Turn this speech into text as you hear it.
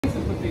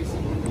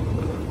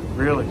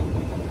Really?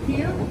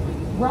 Here,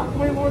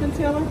 Rockaway, Lord and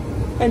Taylor,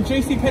 and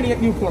JCPenney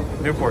at Newport.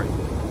 Newport.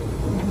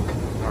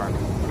 All right.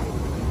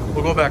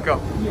 We'll go back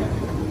up. Yeah.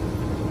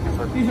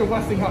 These are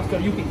Westinghouse, though.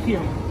 You can hear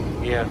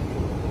them. Yeah.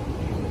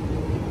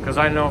 Because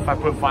I know if I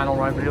put final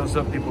ride videos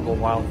up, people go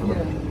wild for them.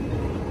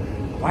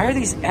 Yeah. Why are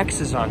these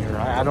X's on here?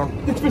 I don't...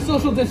 It's for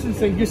social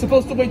distancing. You're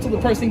supposed to wait till the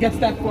person gets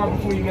that far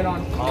before you get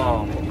on.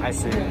 Oh, I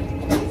see.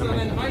 Yeah. So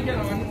then I get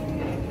on,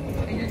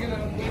 and you're going to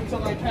wait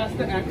until I pass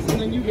the X,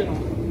 and then you get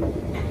on.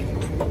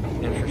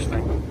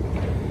 Interesting.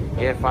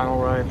 Yeah,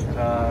 final ride.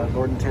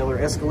 Lord and Taylor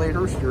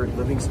Escalators here at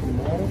Livingston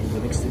Mall,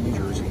 Livingston, New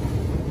Jersey.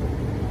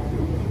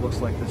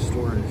 Looks like this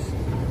store is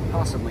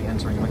possibly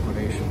entering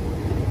liquidation.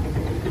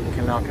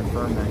 Cannot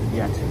confirm that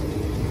yet.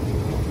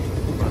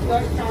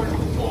 That counter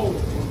is full.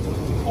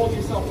 Hold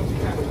yourself when you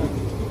pass that.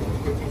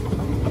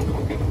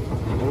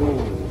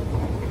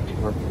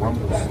 Oh,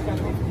 rumbles. That's kind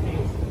of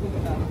look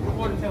at that.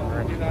 Lord and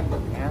Taylor, do that.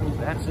 And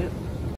that's it.